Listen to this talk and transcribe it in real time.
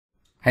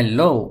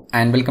Hello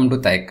and welcome to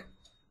Taik.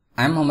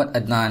 I'm Mohammad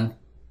Adnan,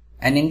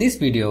 and in this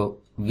video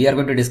we are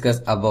going to discuss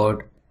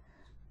about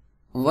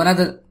one of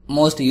the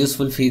most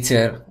useful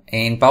feature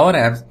in Power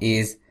Apps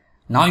is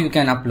now you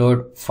can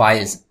upload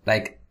files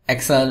like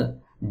Excel,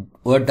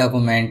 Word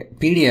document,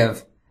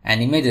 PDF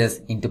and images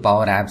into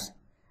Power Apps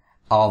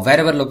or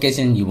wherever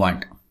location you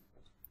want.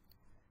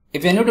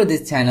 If you're new to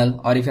this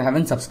channel or if you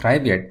haven't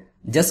subscribed yet,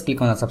 just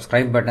click on the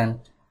subscribe button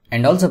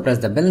and also press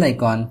the bell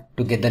icon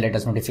to get the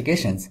latest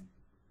notifications.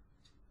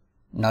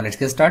 Now let's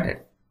get started.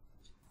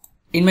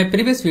 In my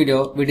previous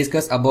video, we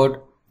discussed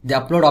about the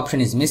upload option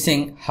is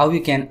missing, how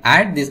we can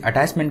add this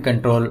attachment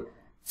control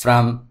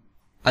from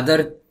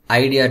other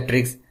idea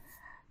tricks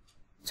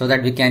so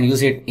that we can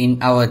use it in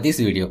this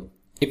video.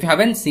 If you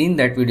haven't seen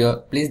that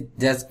video, please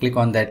just click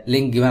on that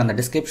link given on the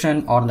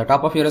description or on the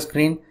top of your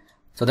screen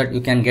so that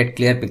you can get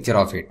clear picture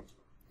of it.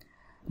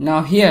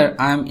 Now here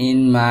I'm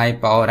in my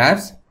Power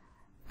Apps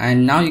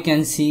and now you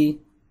can see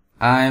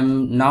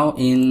I'm now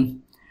in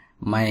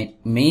my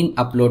main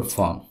upload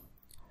form.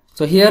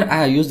 So here I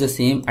have used the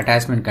same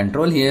attachment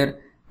control here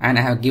and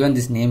I have given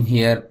this name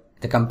here,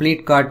 the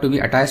complete card to be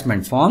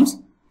attachment forms,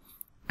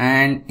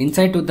 and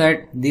inside to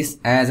that this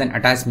as an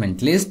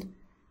attachment list.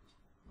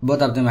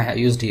 Both of them I have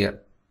used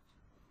here.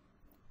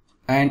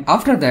 And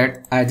after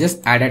that I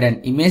just added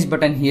an image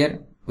button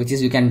here, which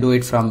is you can do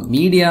it from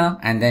media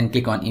and then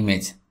click on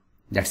image.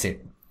 That's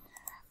it.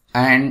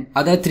 And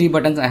other three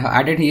buttons I have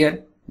added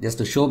here just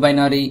to show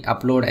binary,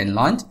 upload and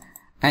launch.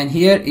 And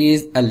here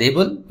is a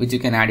label which you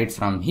can add it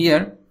from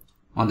here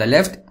on the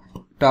left,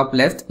 top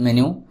left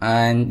menu,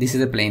 and this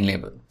is a plain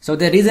label. So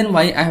the reason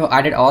why I have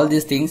added all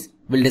these things,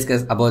 we'll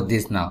discuss about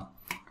this now.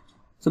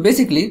 So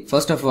basically,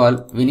 first of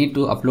all, we need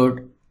to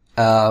upload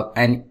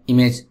an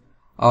image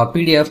or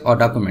PDF or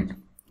document,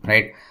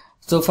 right?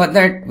 So for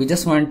that, we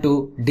just want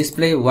to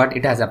display what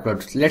it has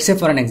uploaded. Let's say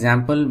for an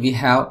example, we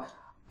have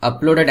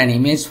uploaded an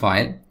image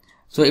file.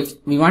 So if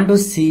we want to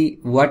see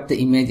what the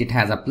image it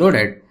has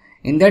uploaded,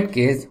 in that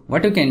case,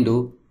 what you can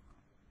do,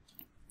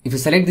 if you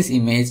select this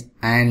image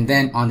and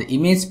then on the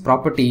image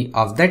property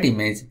of that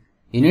image,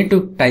 you need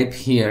to type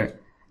here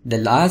the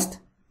last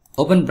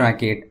open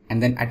bracket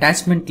and then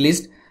attachment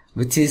list,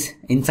 which is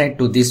inside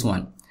to this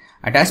one,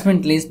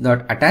 attachment list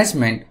dot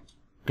attachment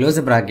close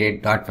the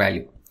bracket dot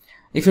value.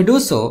 If you do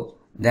so,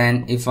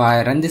 then if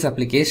I run this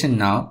application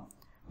now,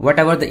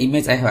 whatever the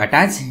image I have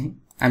attached,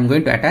 I'm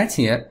going to attach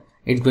here,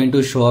 it's going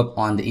to show up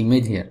on the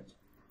image here.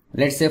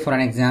 Let's say for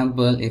an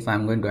example, if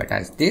I'm going to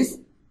attach this,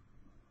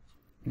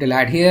 it will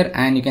add here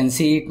and you can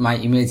see my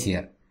image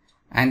here.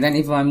 And then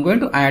if I'm going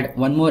to add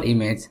one more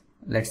image,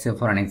 let's say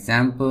for an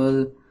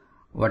example,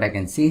 what I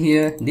can see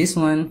here, this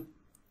one,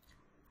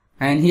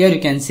 and here you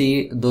can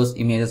see those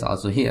images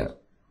also here.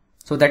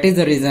 So that is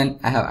the reason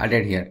I have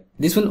added here.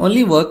 This will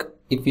only work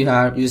if you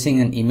are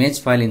using an image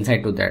file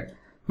inside to that.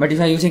 But if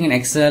you are using an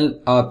Excel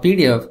or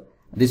PDF,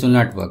 this will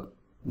not work.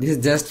 This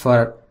is just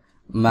for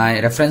my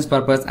reference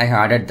purpose, I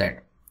have added that.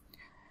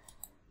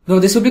 So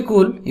this would be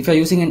cool if you are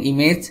using an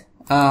image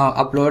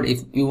upload,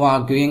 if you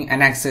are giving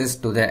an access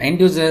to the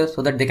end user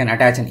so that they can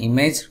attach an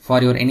image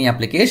for your any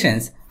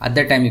applications. At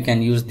that time you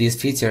can use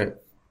this feature.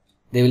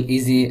 They will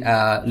easily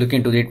look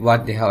into it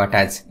what they have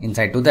attached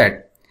inside to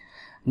that.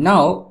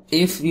 Now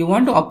if you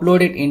want to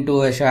upload it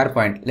into a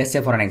Sharepoint, let's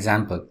say for an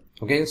example,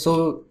 okay,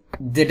 so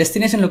the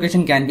destination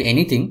location can be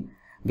anything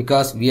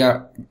because we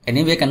are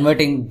anyway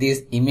converting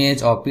this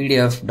image or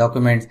PDF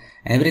documents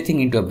and everything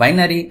into a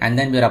binary and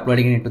then we are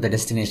uploading it into the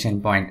destination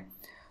point.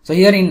 So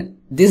here in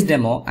this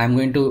demo, I'm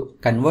going to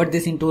convert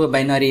this into a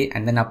binary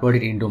and then upload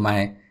it into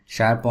my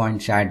Sharepoint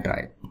shared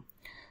drive.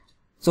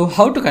 So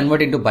how to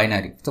convert into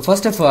binary? So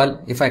first of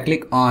all, if I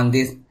click on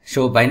this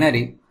show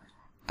binary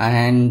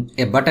and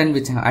a button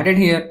which I have added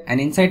here,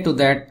 and inside to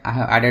that I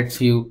have added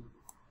few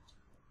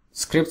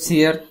scripts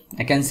here,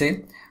 I can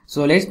say.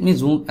 So let me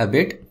zoom a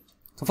bit.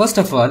 So first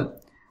of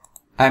all,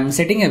 I'm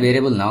setting a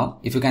variable now.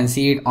 If you can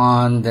see it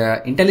on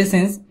the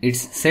IntelliSense, it's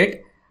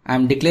set.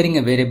 I'm declaring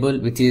a variable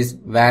which is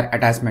var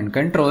attachment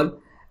control,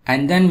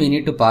 and then we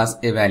need to pass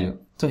a value.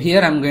 So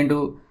here I'm going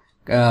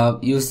to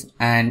use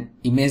an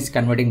image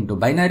converting to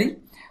binary.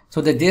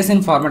 So the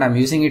JSON format I'm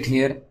using it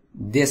here.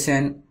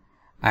 JSON,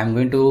 I'm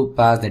going to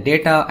pass the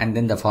data and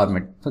then the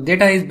format. So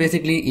data is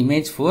basically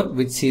image4,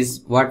 which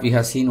is what we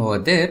have seen over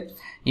there,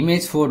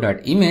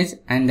 image4.image,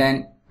 and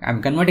then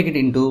I'm converting it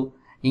into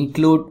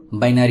include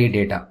binary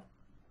data.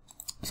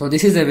 So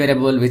this is a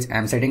variable which I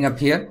am setting up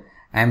here.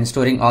 I am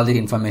storing all the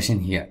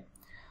information here.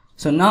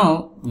 So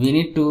now we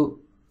need to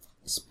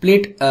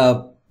split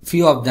a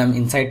few of them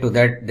inside to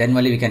that, then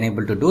only we can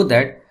able to do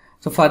that.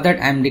 So for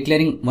that I am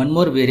declaring one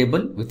more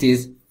variable which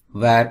is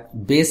var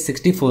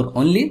base64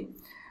 only,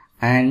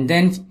 and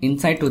then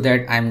inside to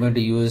that I am going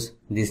to use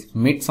this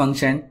mid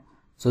function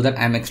so that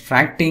I am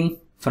extracting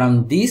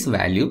from this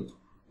value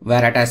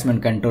var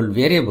attachment control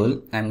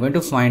variable. I am going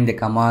to find the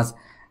commas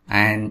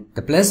and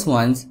the plus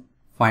ones,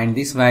 find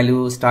this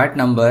value, start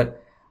number,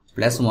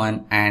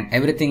 +1, and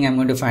everything I'm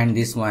going to find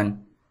this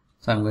one.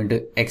 So I'm going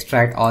to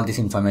extract all this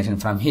information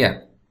from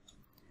here.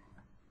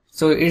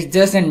 So it's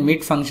just a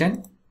mid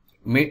function.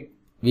 Mid,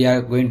 we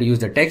are going to use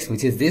the text,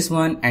 which is this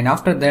one, and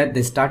after that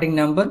the starting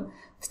number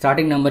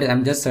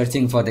I'm just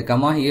searching for the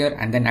comma here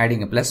and then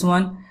adding a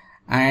 +1,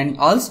 and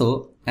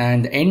also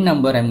and the end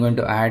number I'm going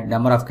to add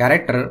number of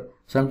character.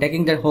 So I'm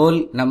taking the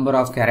whole number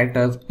of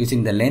characters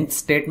using the length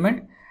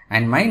statement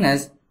and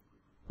minus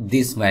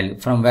this value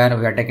from where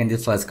we are taking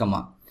this first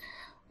comma,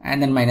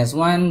 and then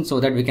 -1, so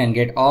that we can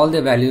get all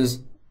the values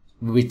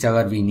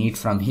whichever we need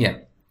from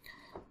here.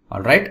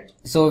 Alright,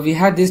 so we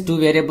have these two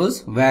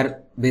variables,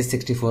 where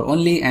base64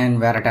 only and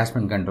where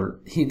attachment control.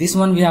 This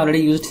one we have already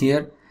used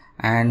here,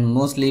 and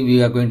mostly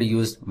we are going to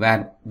use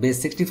where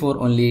base64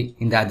 only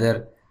in the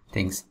other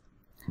things.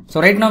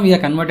 So right now we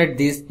have converted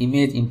this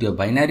image into a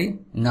binary.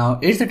 Now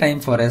it's the time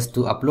for us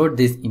to upload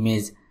this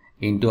image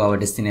into our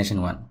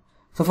destination one.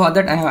 So for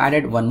that I have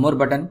added one more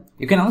button.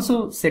 You can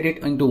also set it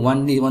into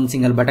one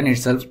single button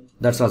itself,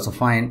 that's also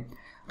fine,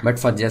 but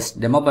for just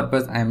demo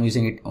purpose I am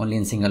using it only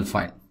in single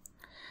file.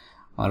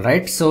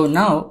 Alright, so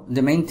now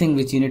the main thing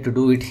which you need to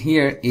do it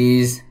here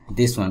is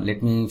this one.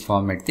 Let me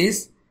format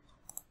this.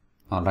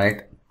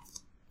 Alright,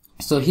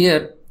 so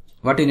here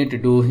what you need to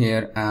do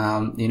here,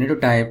 you need to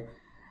type,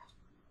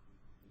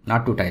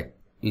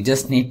 you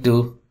just need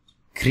to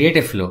create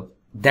a flow.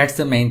 That's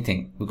the main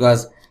thing,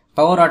 because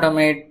Power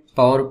Automate,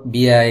 Power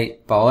BI,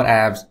 Power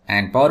Apps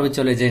and Power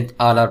Virtual Agent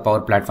all are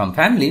Power Platform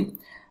family.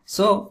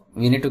 So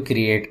we need to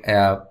create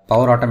a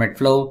Power Automate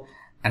flow,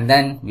 and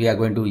then we are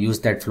going to use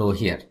that flow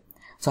here.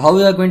 So how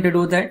we are going to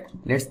do that?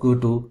 Let's go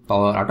to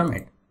Power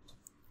Automate.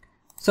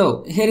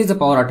 So here is the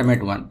Power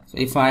Automate one. So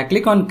if I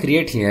click on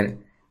create here,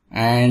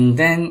 and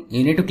then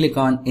you need to click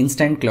on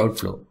Instant Cloud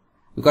Flow,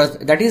 because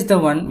that is the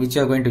one which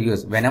you are going to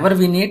use. Whenever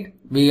we need,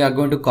 we are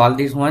going to call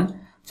this one.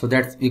 So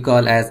that we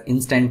call as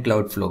Instant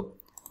Cloud Flow.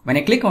 When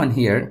I click on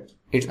here,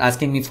 it's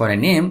asking me for a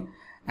name,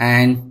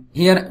 and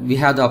here we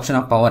have the option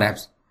of Power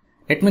Apps.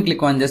 Let me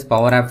click on this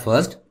Power App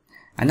first,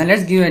 and then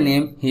let's give a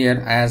name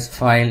here as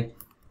file,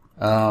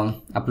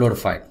 upload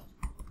file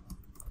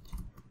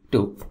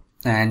 2,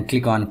 and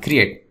click on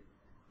create.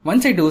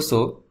 Once I do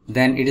so,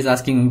 then it is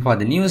asking me for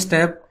the new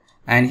step,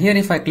 and here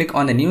if I click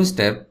on the new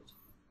step,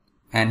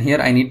 and here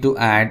I need to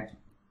add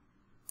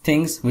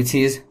things which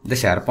is the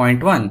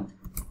Sharepoint one.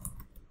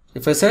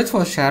 If I search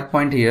for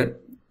Sharepoint here,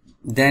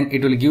 then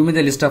it will give me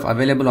the list of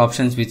available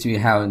options which we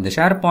have in the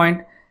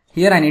Sharepoint.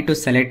 Here I need to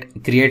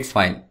select create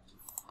file.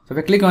 So if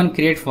I click on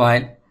create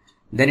file,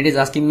 then it is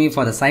asking me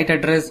for the site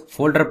address,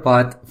 folder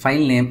path,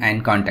 file name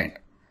and content.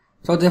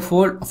 So the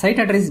site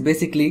address is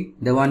basically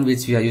the one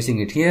which we are using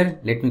it here.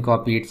 Let me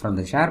copy it from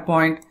the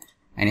Sharepoint,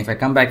 and if I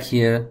come back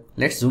here,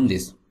 let's zoom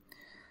this,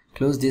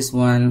 close this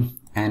one,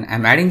 and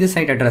I'm adding the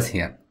site address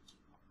here.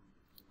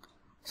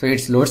 So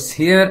it loads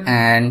here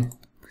and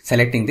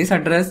selecting this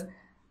address,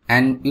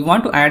 and we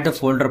want to add the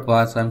folder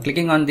path. So I'm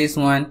clicking on this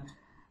one,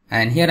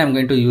 and here I'm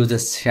going to use the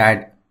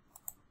shared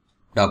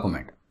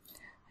document.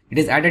 It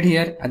is added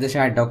here as the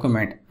shared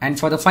document, and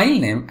for the file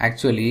name,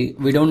 actually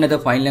we don't know the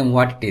file name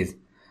what it is.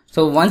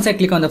 So once I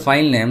click on the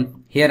file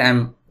name, here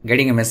I'm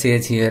getting a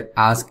message here,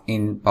 ask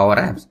in Power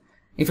Apps.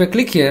 If I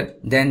click here,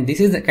 then this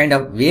is the kind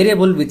of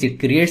variable which it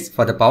creates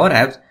for the Power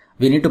Apps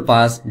we need to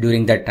pass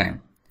during that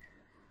time.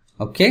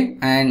 Okay,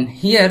 and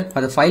here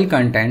for the file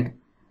content,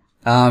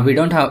 we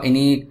don't have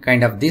any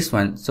kind of this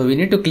one, so we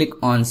need to click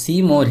on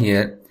see more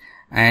here,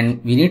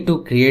 and we need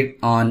to create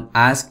on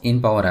ask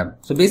in Power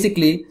App. So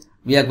basically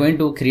we are going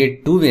to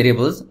create two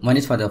variables. One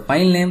is for the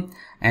file name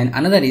and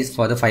another is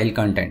for the file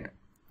content.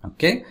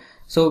 Okay,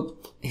 so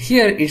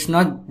here it's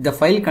not the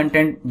file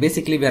content.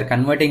 Basically we are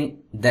converting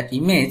the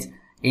image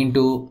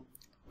into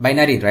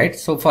binary, right?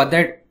 So for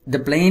that the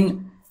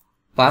plain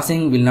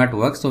passing will not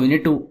work, so we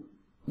need to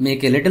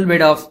make a little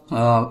bit of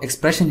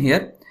expression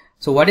here.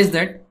 So what is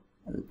that?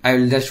 I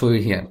will just show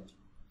you here.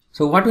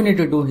 So what we need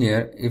to do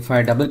here, if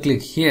I double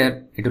click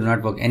here, it will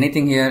not work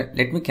anything here.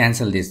 Let me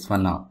cancel this for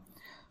now.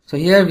 So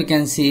here we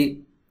can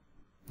see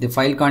the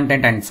file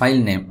content and file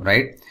name,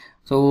 right?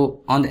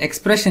 So on the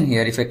expression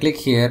here, if I click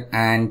here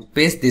and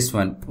paste this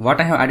one, what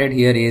I have added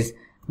here is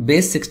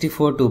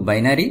base64 to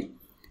binary,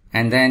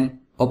 and then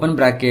open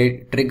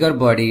bracket, trigger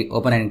body,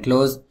 open and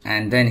close,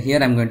 and then here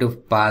I'm going to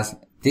pass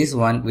this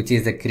one, which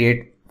is the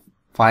create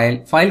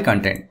file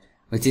content,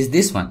 which is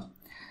this one.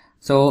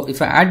 So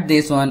if I add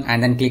this one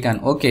and then click on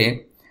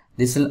OK,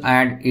 this will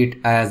add it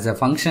as a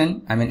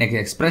function, I mean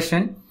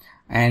expression,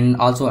 and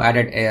also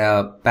added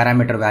a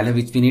parameter value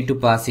which we need to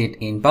pass it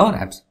in Power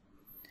Apps.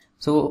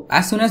 So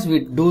as soon as we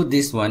do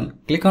this one,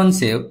 click on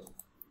save,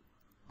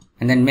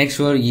 and then make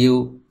sure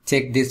you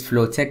check this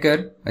flow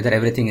checker whether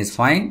everything is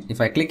fine.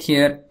 If I click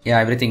here, yeah,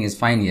 everything is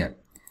fine here.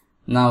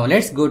 Now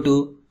let's go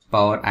to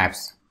Power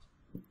Apps.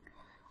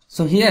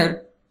 So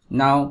here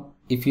now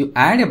if you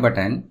add a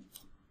button,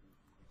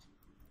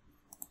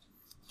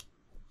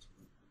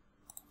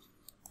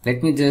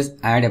 let me just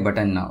add a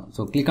button now.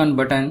 So click on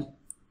button.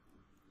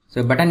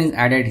 So button is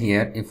added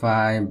here. If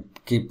I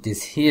keep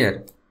this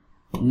here,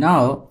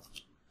 now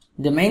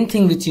the main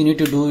thing which you need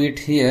to do it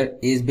here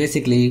is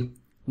basically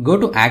go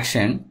to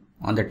action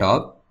on the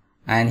top,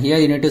 and here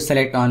you need to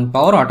select on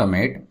Power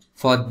Automate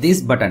for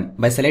this button.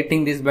 By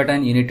selecting this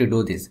button, you need to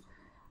do this.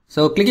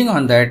 So clicking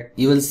on that,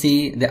 you will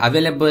see the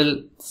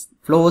available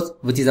flows,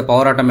 which is a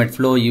Power Automate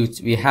flow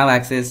which we have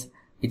access,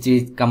 which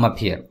will come up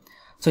here.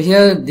 So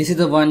here, this is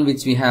the one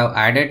which we have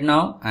added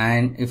now,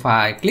 and if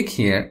I click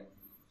here,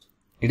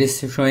 it is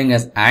showing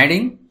us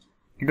adding.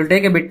 It will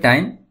take a bit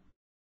time.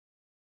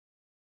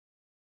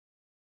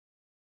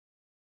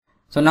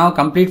 So now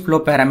complete flow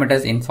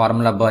parameters in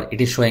formula bar,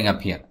 it is showing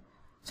up here.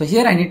 So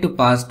here I need to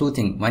pass two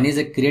things. One is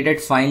a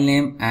created file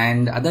name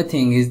and the other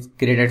thing is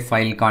created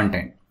file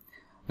content.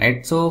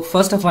 Right. So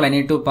first of all, I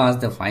need to pass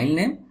the file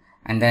name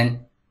and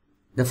then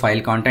the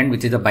file content,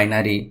 which is the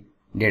binary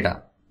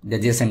data, the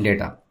JSON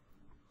data.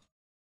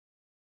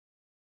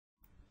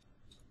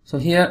 So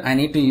here I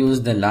need to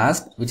use the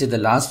last, which is the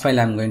last file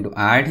I'm going to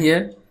add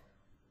here.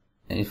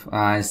 If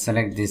I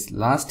select this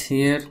last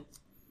here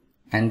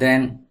and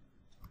then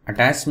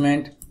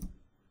attachment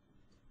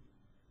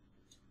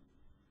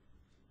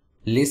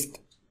list,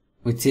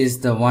 which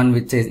is the one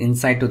which is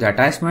inside to the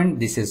attachment.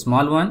 This is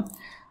small one.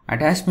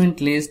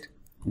 Attachment list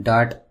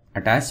dot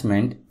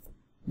attachment,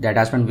 the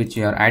attachment which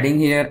you are adding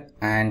here,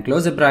 and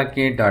close the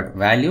bracket dot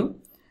value.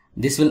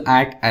 This will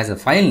act as a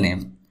file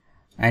name.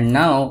 And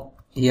now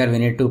here we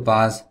need to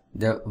pass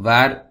the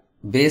var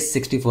base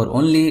 64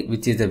 only,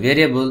 which is the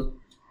variable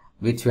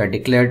which we had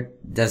declared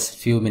just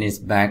few minutes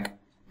back,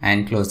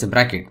 and close the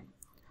bracket.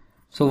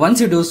 So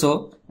once you do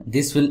so,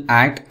 this will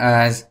act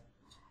as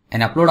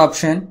an upload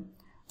option.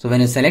 So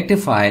when you select a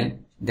file,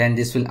 then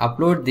this will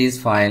upload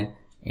this file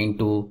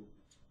into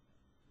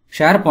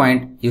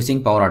Sharepoint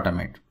using Power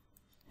Automate.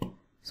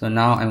 So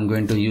now I'm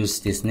going to use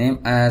this name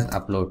as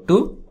upload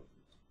to.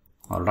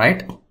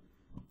 Alright.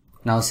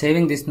 Now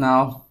saving this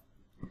now.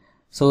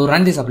 So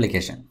run this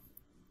application.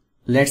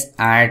 Let's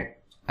add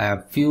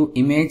a few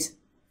images.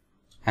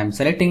 I'm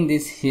selecting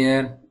this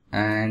here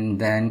and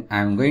then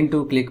I'm going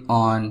to click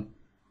on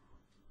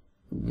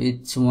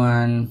which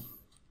one,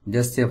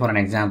 just say for an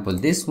example,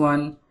 this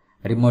one,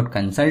 remote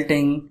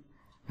consulting,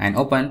 and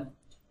open.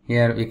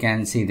 Here we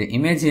can see the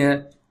image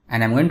here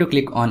and I'm going to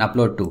click on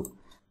upload to.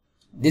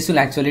 This will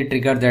actually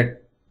trigger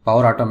that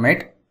Power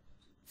Automate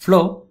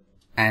flow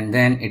and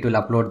then it will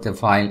upload the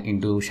file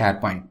into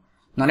Sharepoint.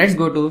 Now let's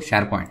go to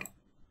Sharepoint.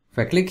 If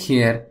I click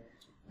here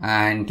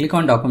and click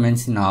on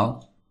documents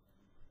now,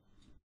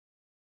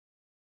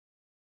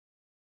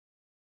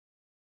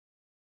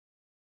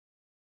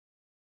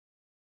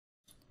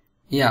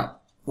 yeah,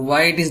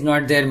 why it is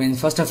not there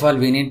means, first of all,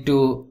 we need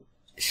to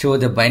show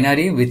the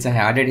binary which I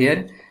added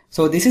here.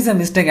 So this is a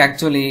mistake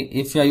actually.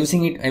 If you are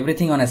using it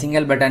everything on a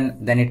single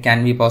button, then it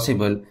can be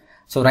possible.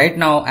 So right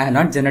now I have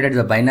not generated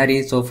the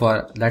binary so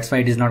far. That's why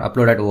it is not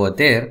uploaded over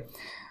there.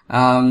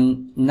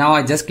 Now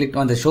I just clicked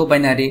on the show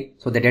binary.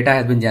 So the data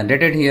has been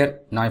generated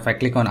here. Now if I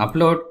click on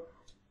upload,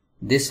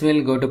 this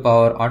will go to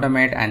Power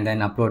Automate and then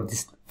upload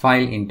this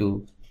file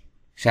into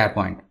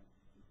Sharepoint.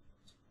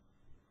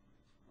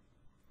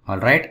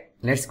 Alright.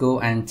 Let's go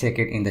and check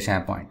it in the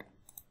Sharepoint.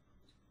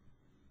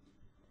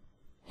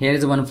 Here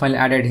is one file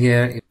added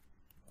here.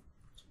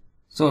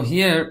 So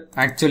here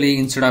actually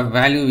instead of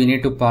value we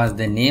need to pass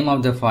the name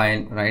of the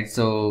file, right?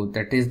 So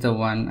that is the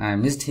one I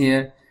missed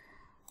here,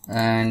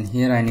 and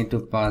here I need to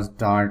pass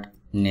dot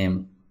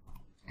name.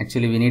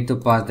 Actually we need to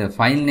pass the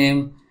file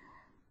name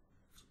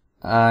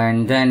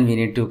and then we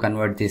need to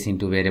convert this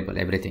into variable.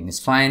 Everything is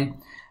fine.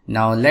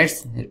 Now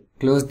let's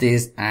close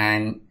this,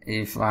 and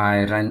if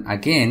I run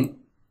again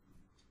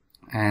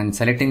and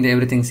selecting the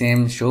everything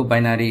same, show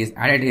binary is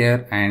added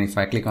here, and if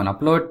I click on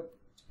upload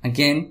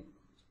again,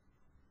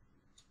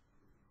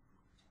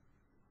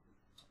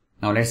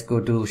 now let's go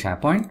to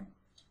Sharepoint,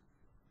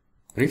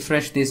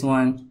 refresh this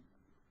one.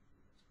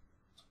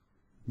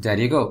 There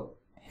you go.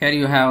 Here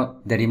you have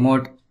the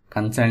remote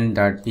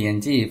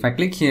consult.png. If I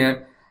click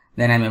here,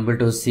 then I'm able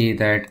to see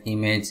that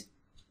image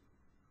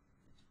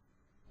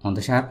on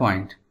the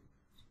Sharepoint.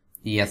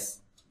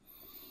 Yes.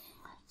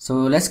 So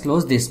let's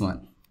close this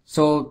one.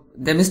 So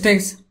the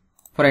mistakes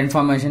for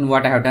information,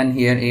 what I have done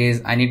here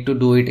is I need to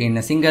do it in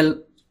a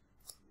single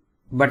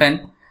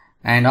button,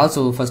 and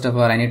also first of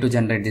all I need to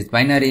generate this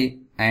binary,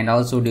 and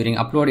also during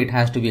upload it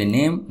has to be a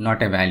name,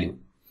 not a value.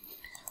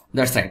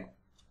 That's right.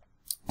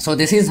 So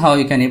this is how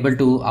you can able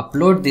to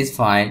upload this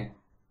file.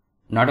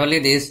 Not only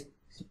this,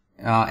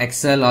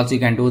 Excel also you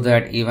can do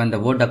that, even the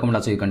Word document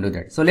also you can do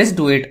that. So let's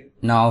do it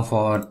now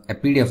for a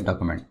PDF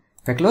document.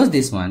 If I close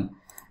this one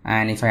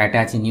and if I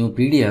attach a new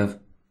PDF,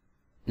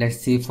 let's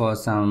see for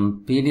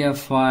some PDF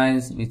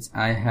files which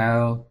I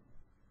have.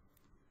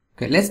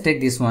 Okay, let's take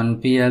this one,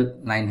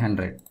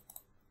 PL900.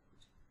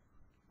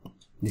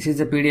 This is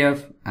the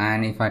PDF,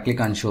 and if I click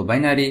on show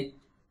binary,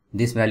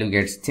 this value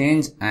gets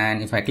changed,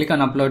 and if I click on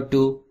upload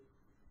to,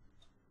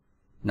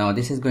 now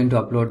this is going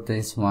to upload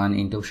this one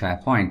into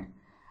Sharepoint.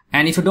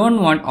 And if you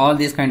don't want all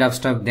this kind of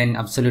stuff, then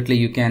absolutely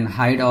you can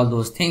hide all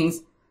those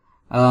things.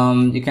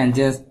 You can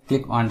just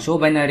click on show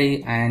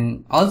binary,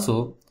 and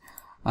also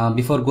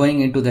before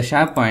going into the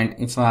Sharepoint,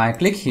 if I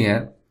click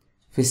here,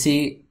 if you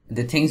see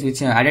the things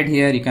which are added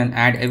here, you can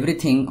add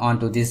everything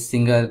onto this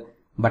single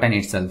button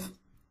itself.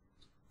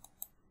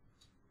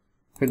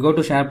 If we go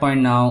to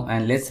SharePoint now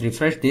and let's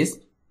refresh this.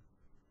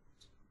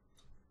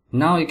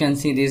 Now you can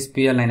see this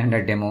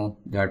pl900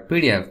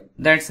 demo.pdf.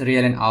 That's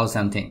really an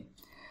awesome thing.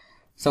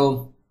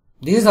 So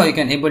this is how you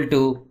can able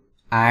to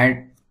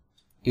add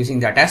using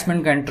the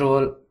attachment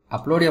control,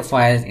 upload your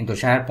files into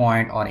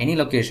SharePoint or any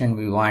location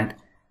we want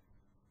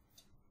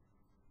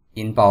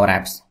in Power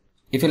Apps.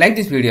 If you like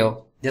this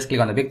video, just click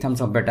on the big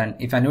thumbs up button.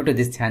 If you are new to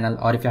this channel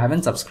or if you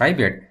haven't subscribed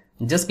yet,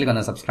 just click on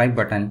the subscribe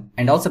button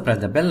and also press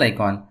the bell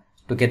icon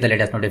to get the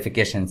latest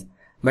notifications.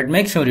 But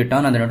make sure you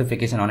turn on the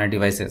notification on your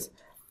devices.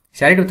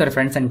 Share it with your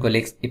friends and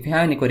colleagues. If you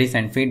have any queries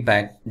and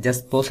feedback,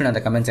 just post it in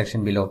the comment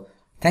section below.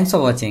 Thanks for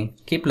watching.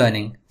 Keep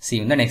learning. See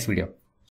you in the next video.